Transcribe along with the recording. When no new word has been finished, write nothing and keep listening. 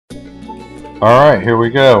Alright, here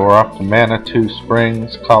we go. We're off to Manitou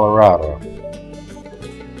Springs, Colorado.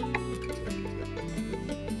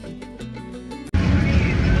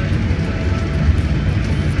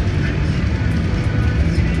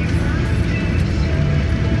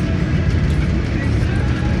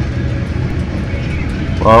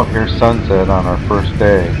 Well, here's sunset on our first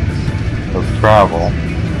day of travel.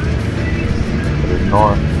 Headed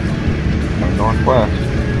north or northwest.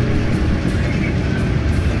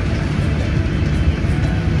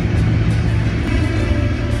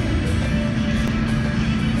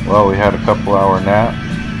 Well, we had a couple-hour nap,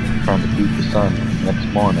 trying to beat the sun next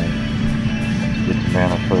morning to get to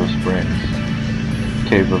Manitou Springs,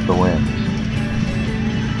 Cave of the Winds.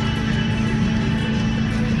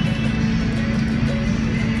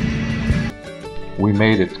 We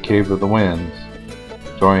made it to Cave of the Winds.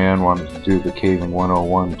 Joanne wanted to do the Caving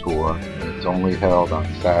 101 tour, and it's only held on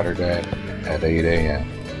Saturday at 8 a.m.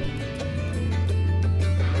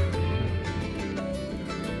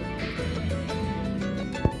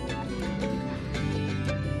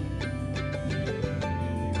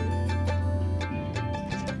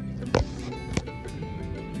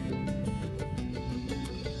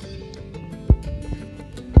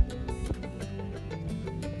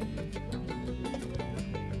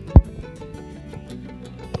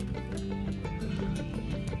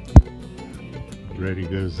 Ready to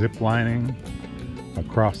go zip lining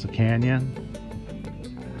across the canyon.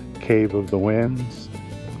 Cave of the Winds,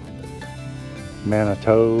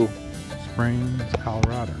 Manitou Springs,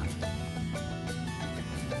 Colorado.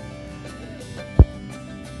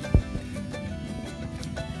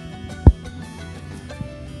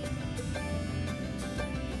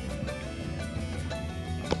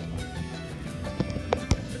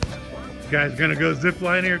 You guys gonna go zip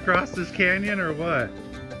lining across this canyon or what?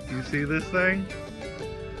 You see this thing?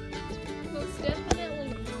 Most definitely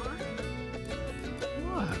not.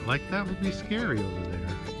 What? Like that would be scary over there.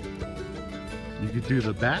 You could do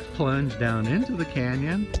the back plunge down into the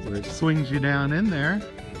canyon where it swings you down in there.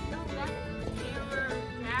 No, that's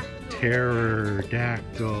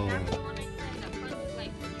pterodactyl. Pterodactyl. That's the one I said that punches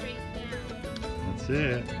like straight down. That's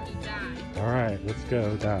it. And you die. Alright, let's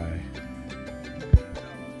go die.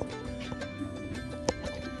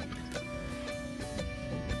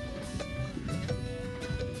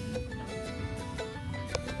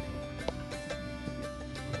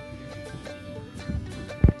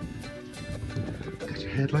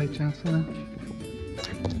 Headlight, Josilyn?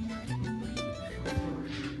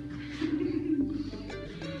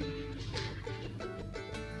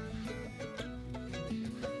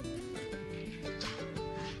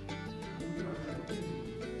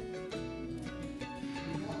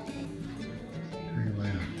 Very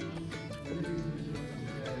loud.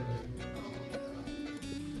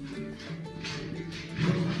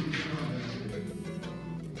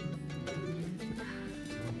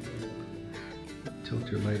 Tilt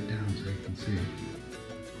your light down so you can see.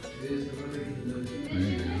 There you go.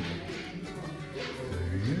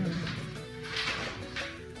 There you go.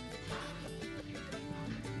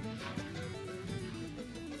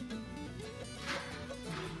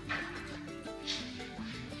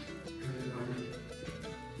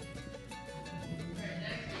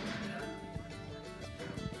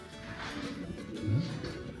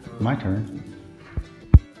 My turn.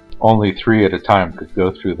 Only 3 at a time could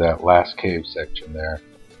go through that last cave section there,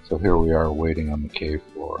 so here we are waiting on the cave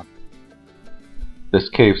floor. This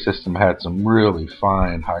cave system had some really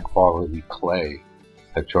fine, high quality clay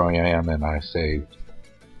that Joanne and I saved.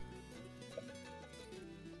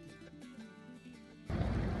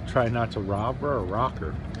 Try not to rob her or rock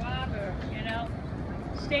her. Rob her, you know.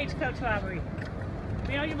 Stagecoach robbery.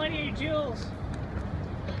 You know your money or your jewels.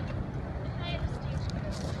 I have a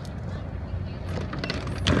stagecoach.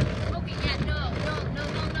 Okay, yeah, no.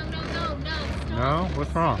 No?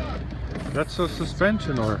 What's wrong? That's the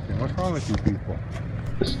suspension working. What's wrong with you people?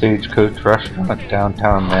 The Stagecoach restaurant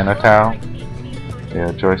downtown Manitou.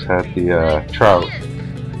 Yeah, Joyce had the trout,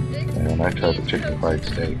 and I tried the chicken fried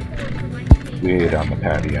steak. We ate on the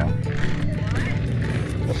patio.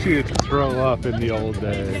 She used to throw up in the old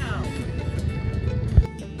days.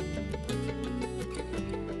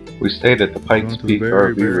 We stayed at the Pikes Going to the Peak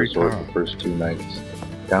very, RV very Resort top. the first 2 nights,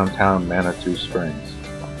 downtown Manitou Springs.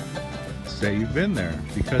 Say you've been there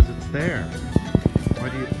because it's there.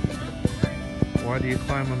 Why do you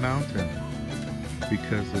climb a mountain?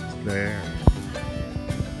 Because it's there.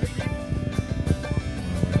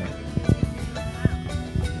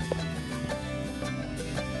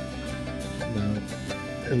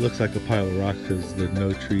 It looks like a pile of rocks because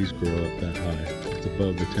no trees grow up that high. It's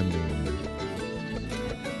above the timber line.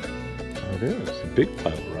 Oh, it is a big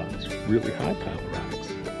pile of rocks. really high pile of rocks.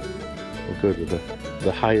 We'll go to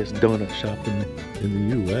the highest donut shop in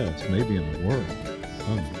the U.S., maybe in the world.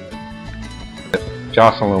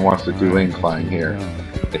 Josilyn wants to do incline here.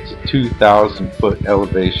 It's a 2,000-foot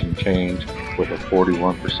elevation change with a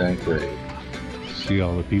 41% grade. See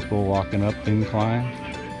all the people walking up the incline?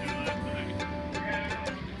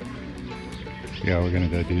 Yeah, we're gonna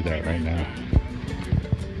go do that right now.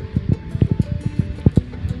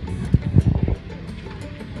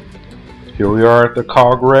 Here we are at the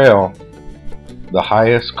Cog Rail, the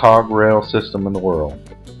highest cog rail system in the world.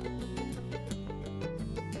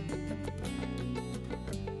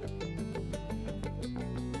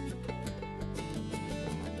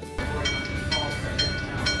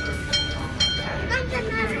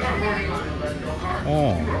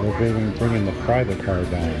 Oh, they're bringing the private car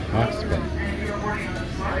down. Aspen.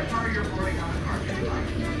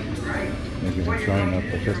 Maybe they're joining up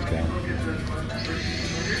with this guy.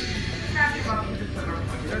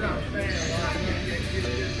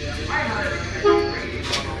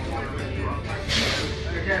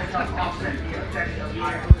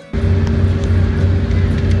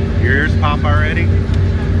 Your ears pop already?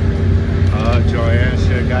 Oh, Joya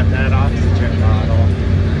should have got that oxygen bottle.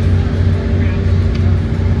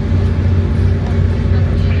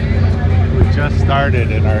 We just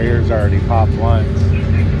started and our ears already popped once.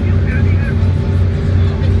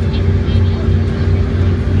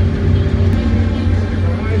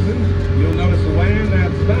 You'll notice the land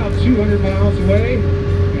that's about 200 miles away,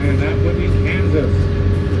 and that would be Kansas.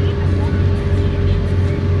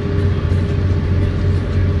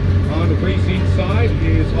 On the preceding side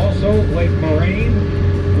is also Lake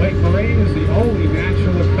Moraine. Lake Moraine is the only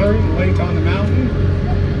natural occurring lake on the mountain,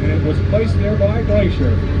 and it was placed there by a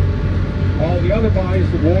glacier. All the other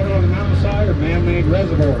bodies of water on the mountainside are man-made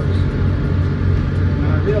reservoirs.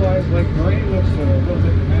 Now I realize Lake Moraine looks a little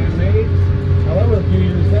bit man-made. However, a few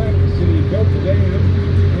years back, the city built the dam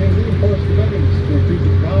and reinforced the banks to increase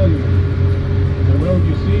its volume. The road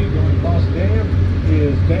you see going across the dam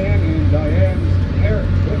is Dan and Diane's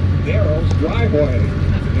Darrow's driveway,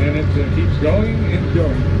 and it keeps going and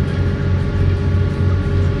going.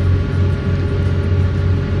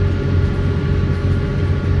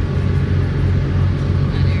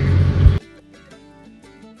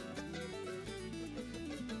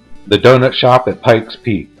 The donut shop at Pikes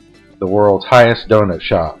Peak, the world's highest donut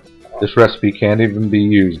shop. This recipe can't even be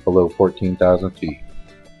used below 14,000 feet.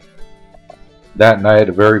 That night,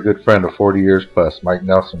 a very good friend of 40 years plus, Mike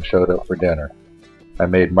Nelson, showed up for dinner. I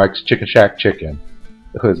made Mike's Chicken Shack chicken.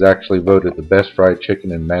 It was actually voted the best fried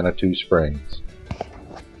chicken in Manitou Springs.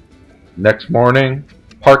 Next morning,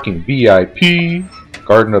 parking VIP,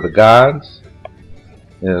 Garden of the Gods,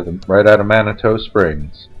 right out of Manitou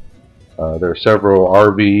Springs. There are several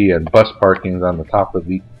RV and bus parkings on the top of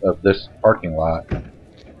this parking lot,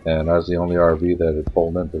 and I was the only RV that had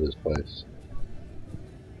pulled into this place.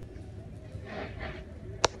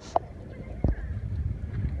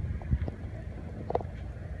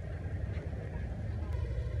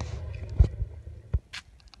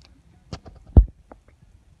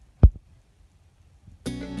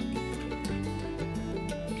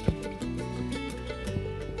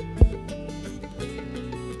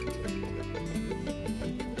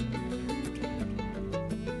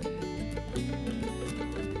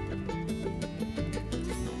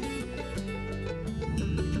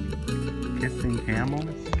 Kissing camels?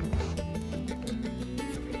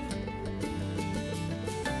 Kissing camels.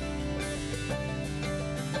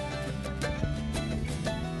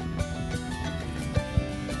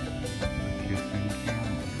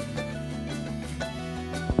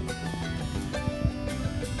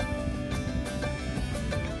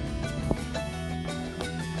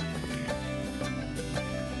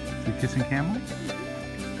 You kissing camels?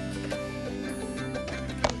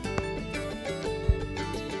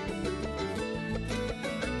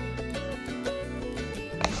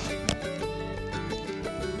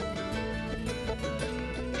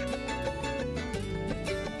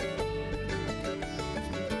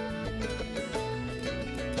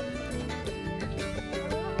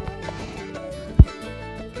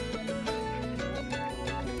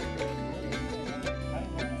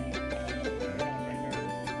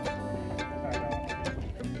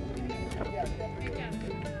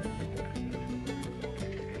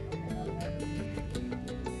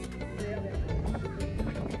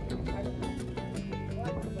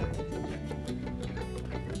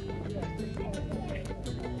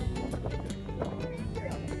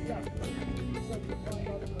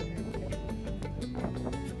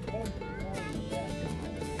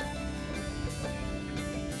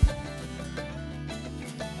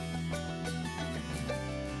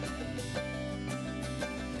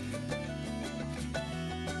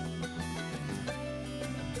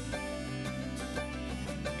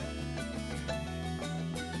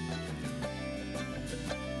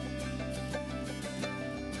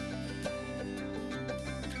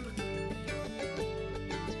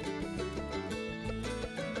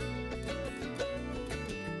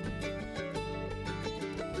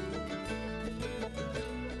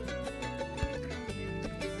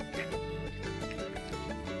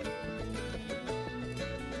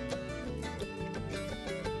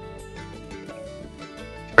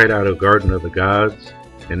 right out of Garden of the Gods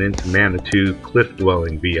and into Manitou Cliff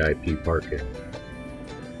Dwelling VIP parking.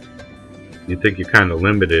 You think you're kind of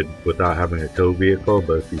limited without having a tow vehicle,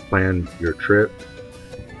 but if you plan your trip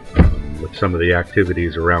with some of the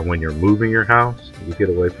activities around when you're moving your house, you get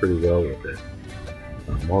away pretty well with it.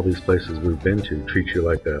 All these places we've been to treat you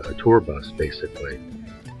like a tour bus, basically.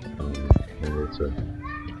 It's a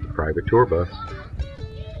private tour bus.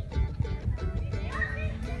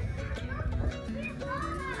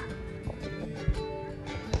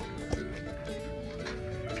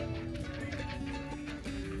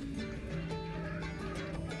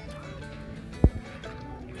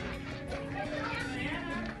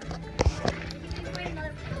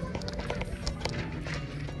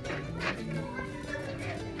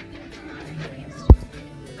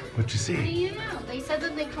 What you How do see? you know? They said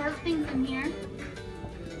that they carved things in here.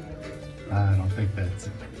 I don't think that's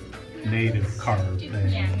native carved Yeah,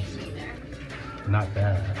 me things. neither. Not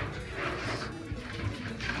that.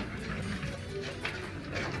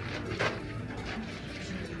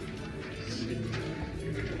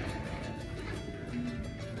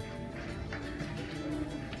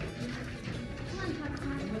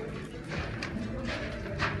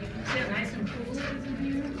 See how nice and cool it is in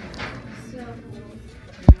here? So cool.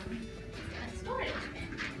 A storage bin.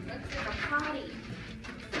 Looks like a potty.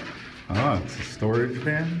 Oh, it's a storage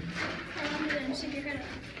bin? Hold on to it and shake your head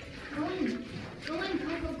up. Go in. Go in,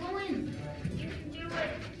 Coco, go in. You can do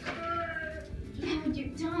it. Yeah, but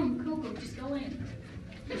you're dumb, Coco. Just go in.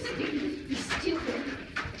 You're stupid. You're stupid.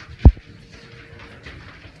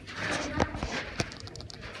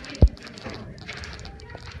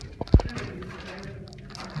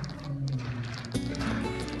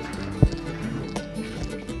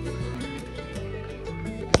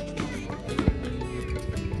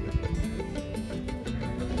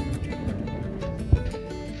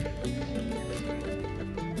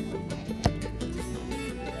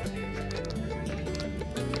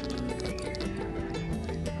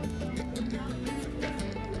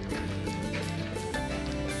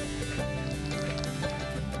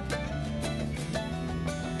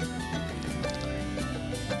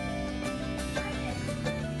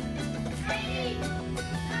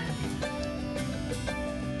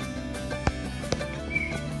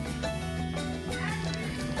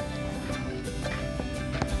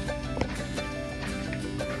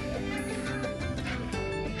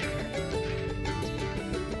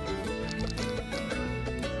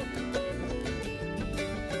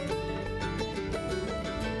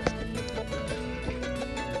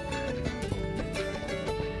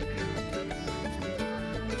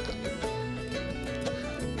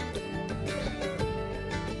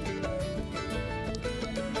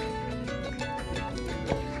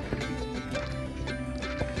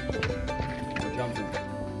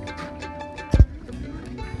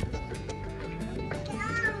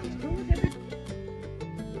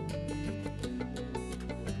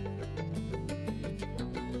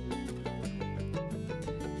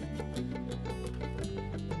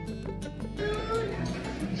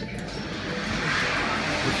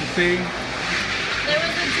 What you see? There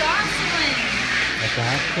was a Josilyn. A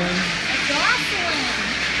dolphin? A Josilyn.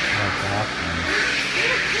 Oh, a dolphin.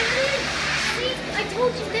 There it is. See, I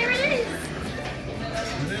told you, there it is.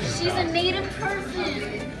 She's a native person.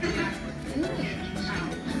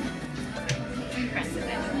 Impressive,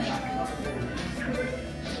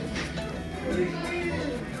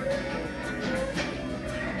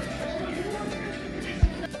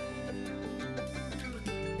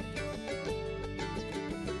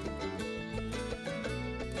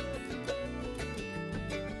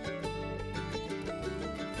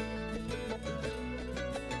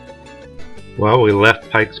 Well, we left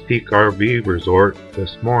Pikes Peak RV Resort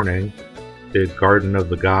this morning, did Garden of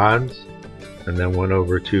the Gods, and then went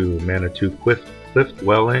over to Manitou Cliff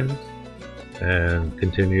Dwellings, and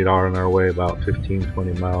continued on our way about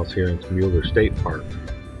 15-20 miles here into Mueller State Park.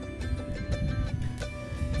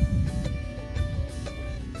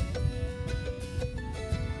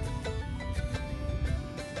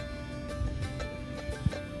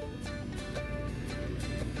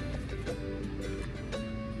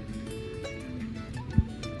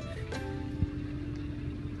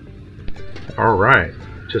 Alright,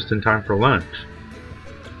 just in time for lunch.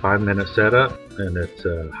 5-minute setup, and it's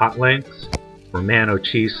hot links, Romano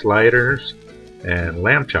cheese sliders, and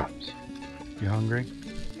lamb chops. You hungry?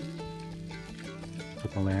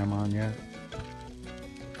 Put the lamb on yet?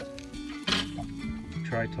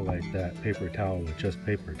 Tried to light that paper towel with just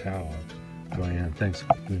paper towel. Joanne thinks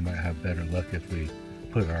we might have better luck if we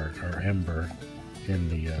put our ember in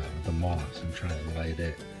the moss and try and light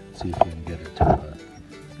it, see if we can get it to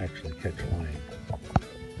actually catch flame.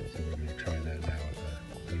 So we're going to try that now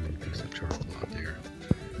with a new piece of charcoal there.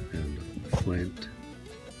 And flint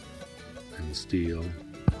and steel.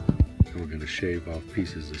 And we're going to shave off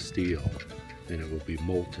pieces of steel, and it will be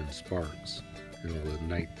molten sparks. And it'll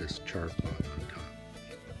ignite this char cloth on top.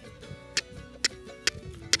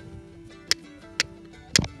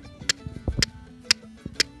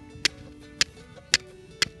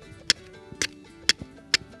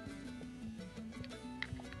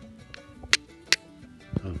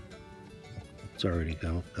 Oh, it's already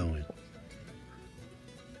going.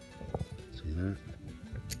 See that?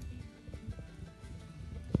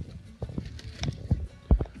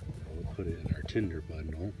 We'll put it in our tinder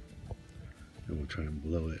bundle, and we'll try and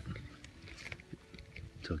blow it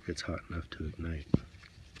until it gets hot enough to ignite.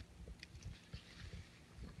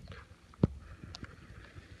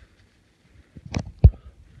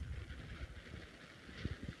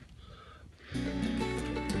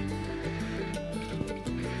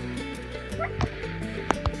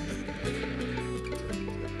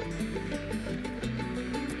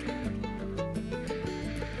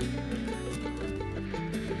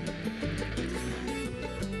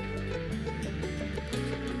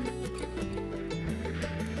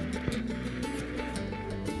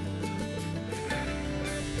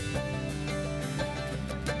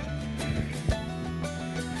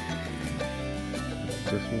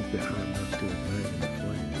 This won't get hot enough to ignite the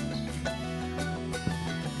flames.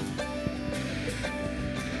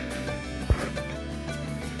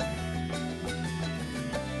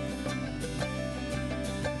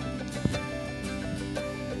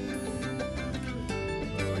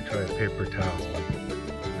 Well, we tried paper towel.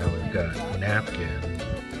 Now we've got napkin.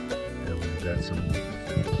 And we've got some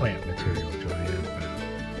plant material Joanne found.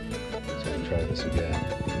 So we'll try this again.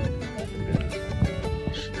 We're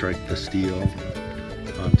gonna strike the steel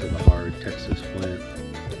onto the hard Texas flint,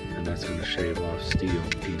 and that's going to shave off steel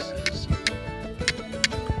pieces, and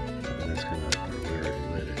that's going to where it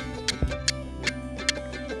lit it.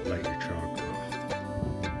 Light your chalk off.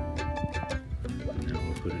 Now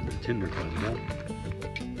we'll put it in the tinder bundle.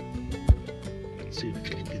 Let's see if we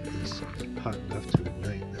can get this hot enough to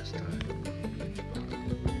ignite this time.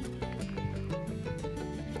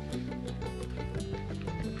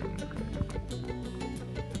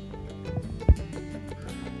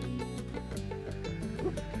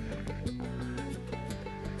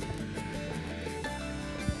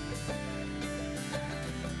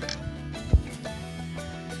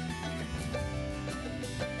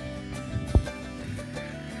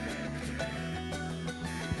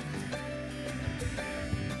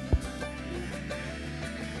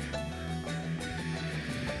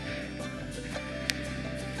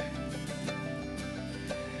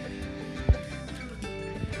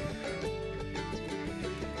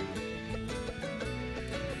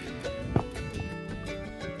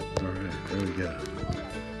 There we go.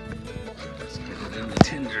 Let's get it in the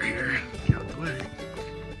tinder here. Get out of the way.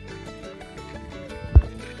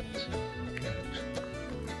 Let's see if it'll catch.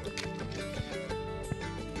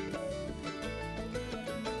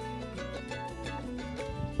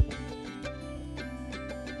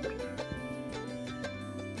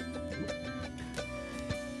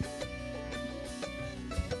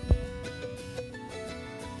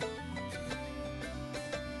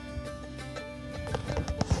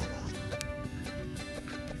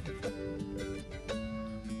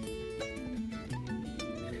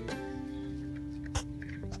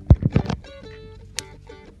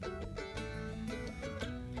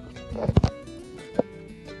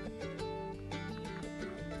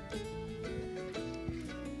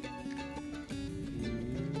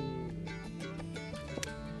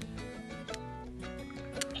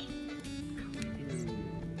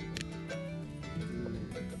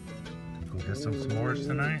 Get some s'mores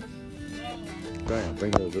tonight? Brian, bring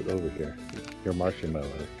those over here. Your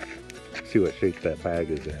marshmallows. See what shape that bag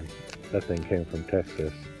is in. That thing came from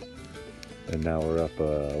Texas. And now we're up,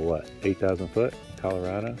 what, 8,000 foot?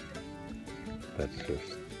 Colorado? That's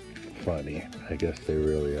just funny. I guess they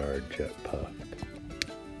really are jet puffed.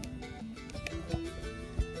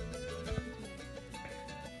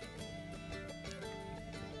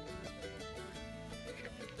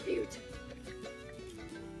 Beautiful.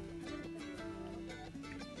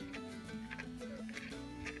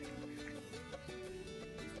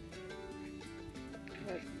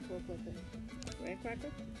 What was it? Graham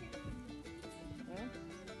cracker? Huh?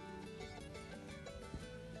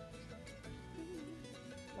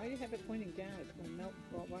 Why do you have it pointing down? It's going to melt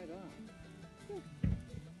right off.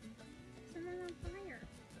 Someone on fire.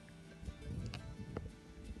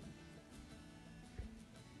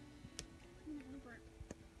 Come over.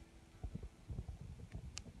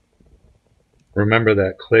 Remember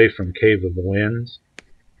that clay from Cave of the Winds?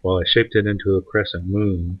 Well, I shaped it into a crescent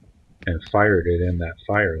moon and fired it in that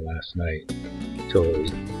fire last night till it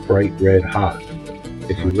was bright red hot.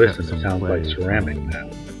 If you listen, it sounds like ceramic now.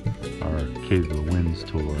 Our Cave of the Winds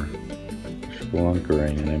tour.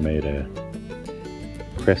 Splunkering, and I made a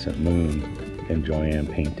crescent moon and Joanne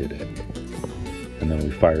painted it. And then we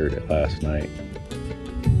fired it last night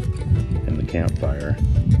in the campfire.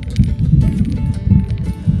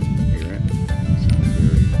 Hear it? It sounds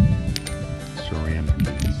very ceramic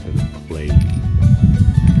instead of clay. It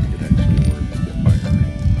actually works with fire.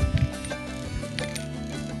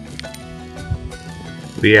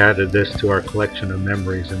 We added this to our collection of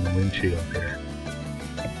memories in the windshield here.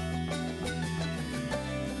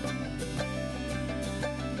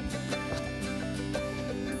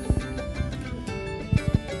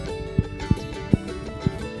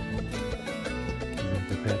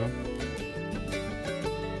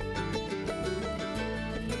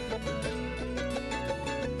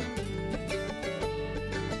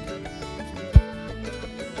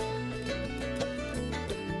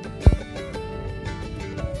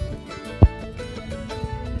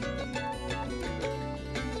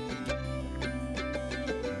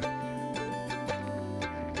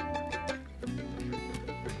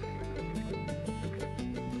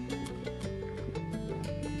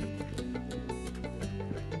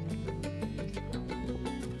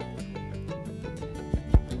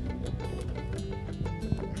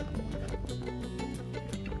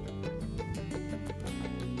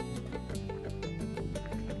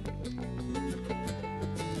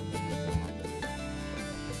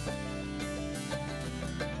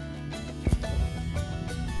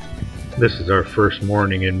 This is our first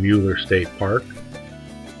morning in Mueller State Park.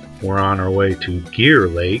 We're on our way to Gear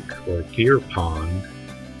Lake, or Gear Pond,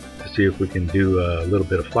 to see if we can do a little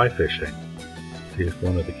bit of fly fishing. See if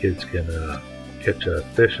one of the kids can catch a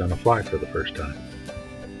fish on a fly for the first time.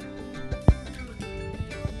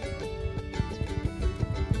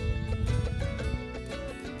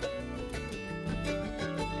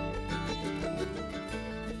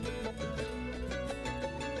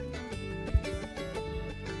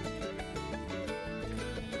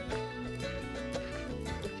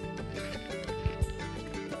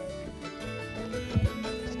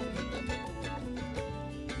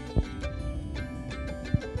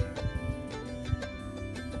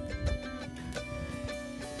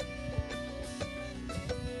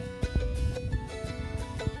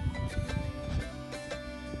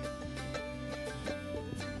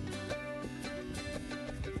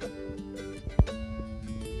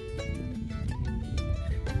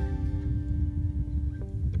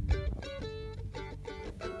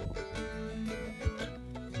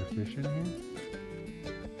 Fish in here?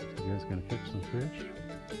 You guys gonna catch some fish?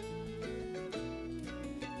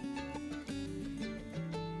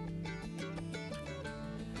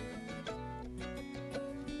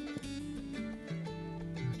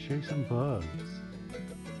 We're chasing bugs.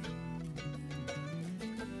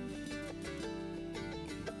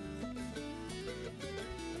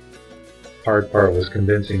 Hard part was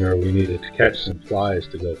convincing her we needed to catch some flies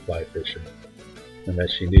to go fly fishing, and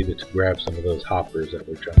that she needed to grab some of those hoppers that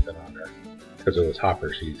were jumping on her, because it was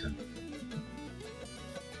hopper season.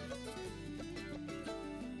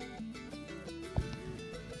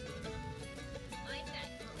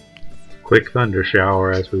 Quick thunder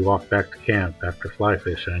shower as we walked back to camp after fly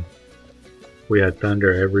fishing. We had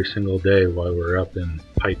thunder every single day while we were up in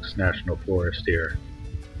Pikes National Forest here.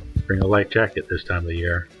 Bring a light jacket this time of the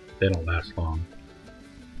year, they don't last long.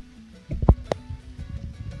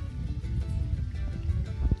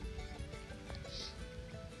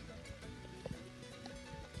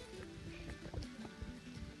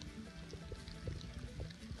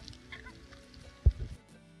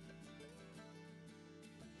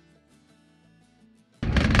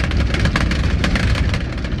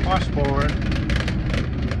 Washboard.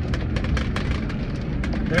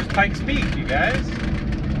 There's Pikes Peak, you guys.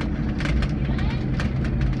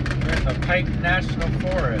 We're in the Pike National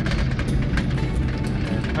Forest.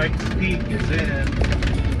 And Pikes Peak is in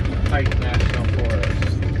Pike National Forest.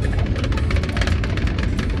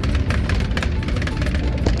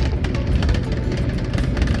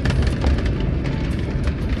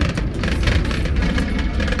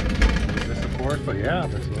 Is this a forest fire? Yeah,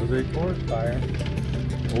 this was a forest fire.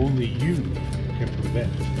 Only you can prevent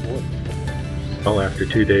forest fires. Well, after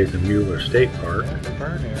 2 days in Mueller State Park,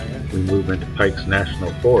 we move into Pikes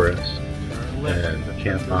National Forest and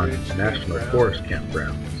camp on National Forest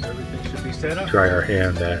Campground. Try our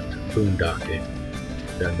hand at boondocking.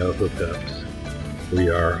 There are no hookups. We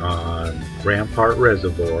are on Rampart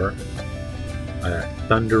Reservoir at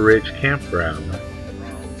Thunder Ridge Campground,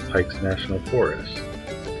 Pikes National Forest.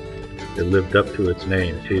 It lived up to its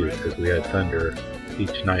name too, because we had thunder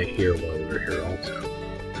each night here while we were here also.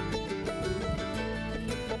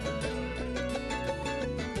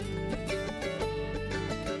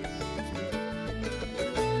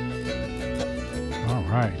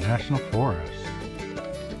 Alright, National Forest.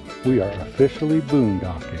 We are officially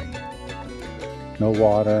boondocking. No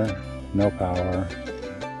water, no power,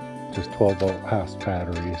 just 12-volt house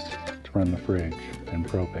batteries to run the fridge and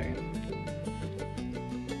propane.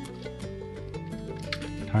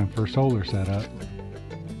 Time for a solar setup.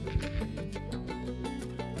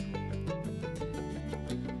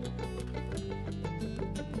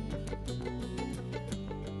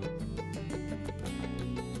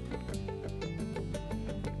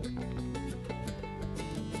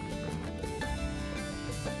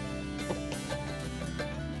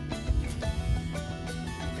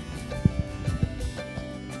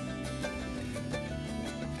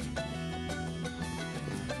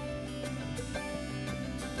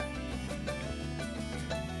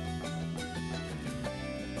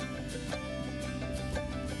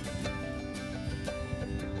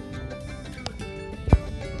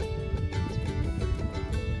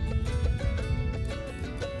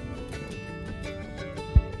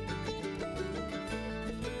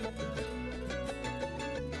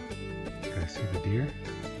 Guys see the deer?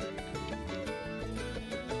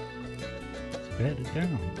 It's bedded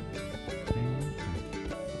down.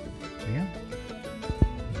 Yeah.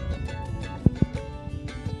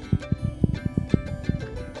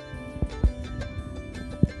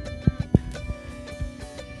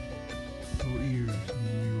 Little ears and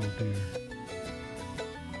the mule deer.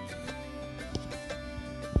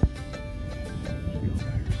 Feel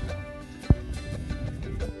by yourself.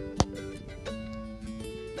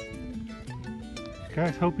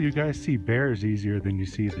 Guys, hope you guys see bears easier than you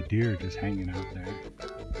see the deer just hanging out there.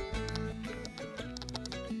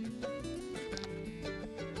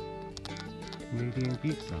 Canadian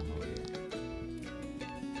pizza.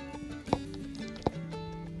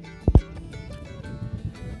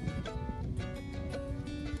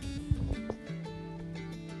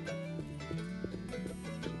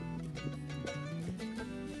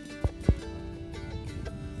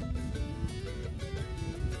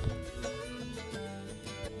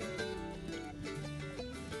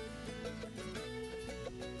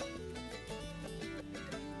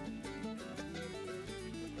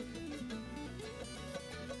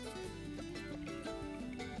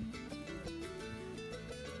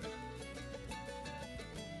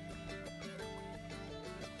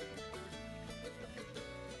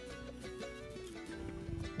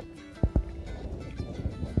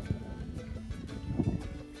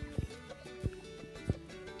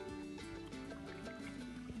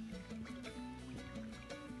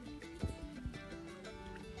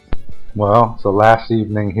 Well, it's the last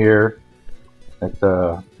evening here at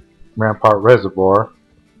the Rampart Reservoir,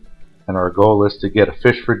 and our goal is to get a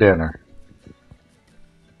fish for dinner.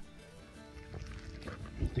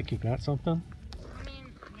 Think you got something? I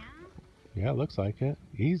mean, yeah. Yeah, it looks like it.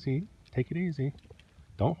 Easy. Take it easy.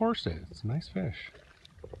 Don't horse it. It's a nice fish.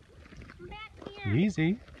 Come back here.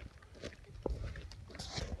 Easy.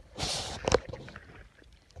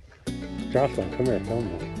 Josilyn, come here. Film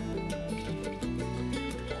me.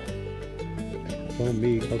 Film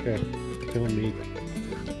me. Okay. Film me.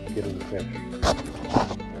 Getting the fish.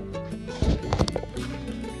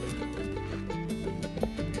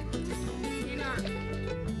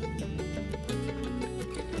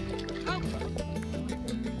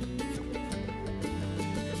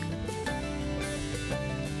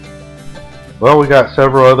 Well, we got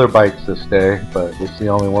several other bites this day, but it's the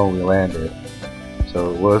only one we landed.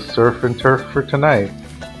 So it was surf and turf for tonight,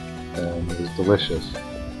 and it was delicious.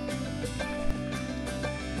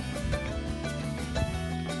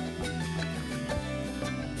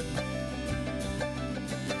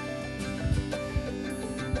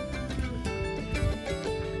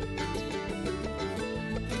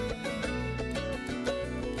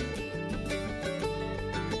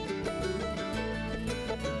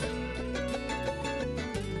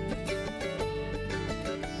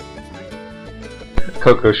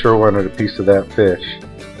 Coco sure wanted a piece of that fish.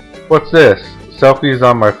 What's this? Selfies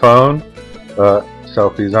on my phone?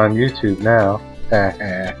 Selfies on YouTube now.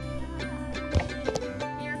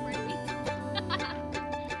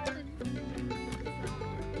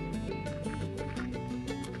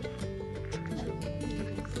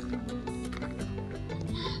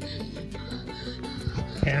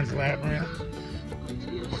 Hands labyrinth.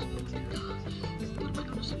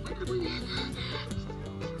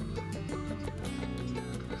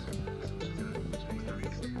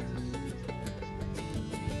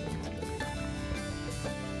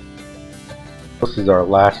 This is our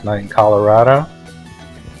last night in Colorado.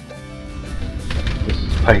 This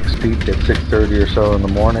is Pikes Peak at 6:30 or so in the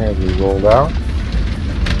morning as we rolled out.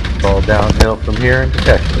 It's all downhill from here into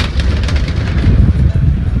Texas.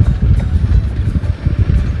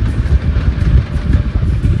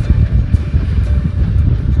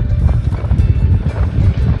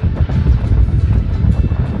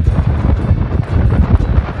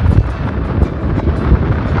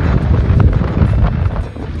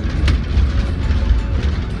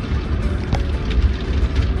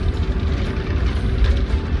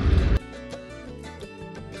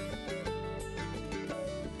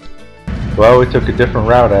 Well, we took a different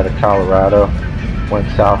route out of Colorado, went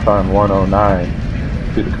south on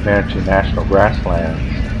 109 through the Comanche National Grasslands.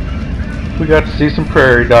 We got to see some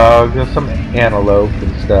prairie dogs and some antelope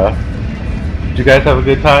and stuff. Did you guys have a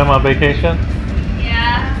good time on vacation?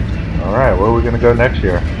 Yeah. Alright, where are we going to go next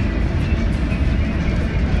year?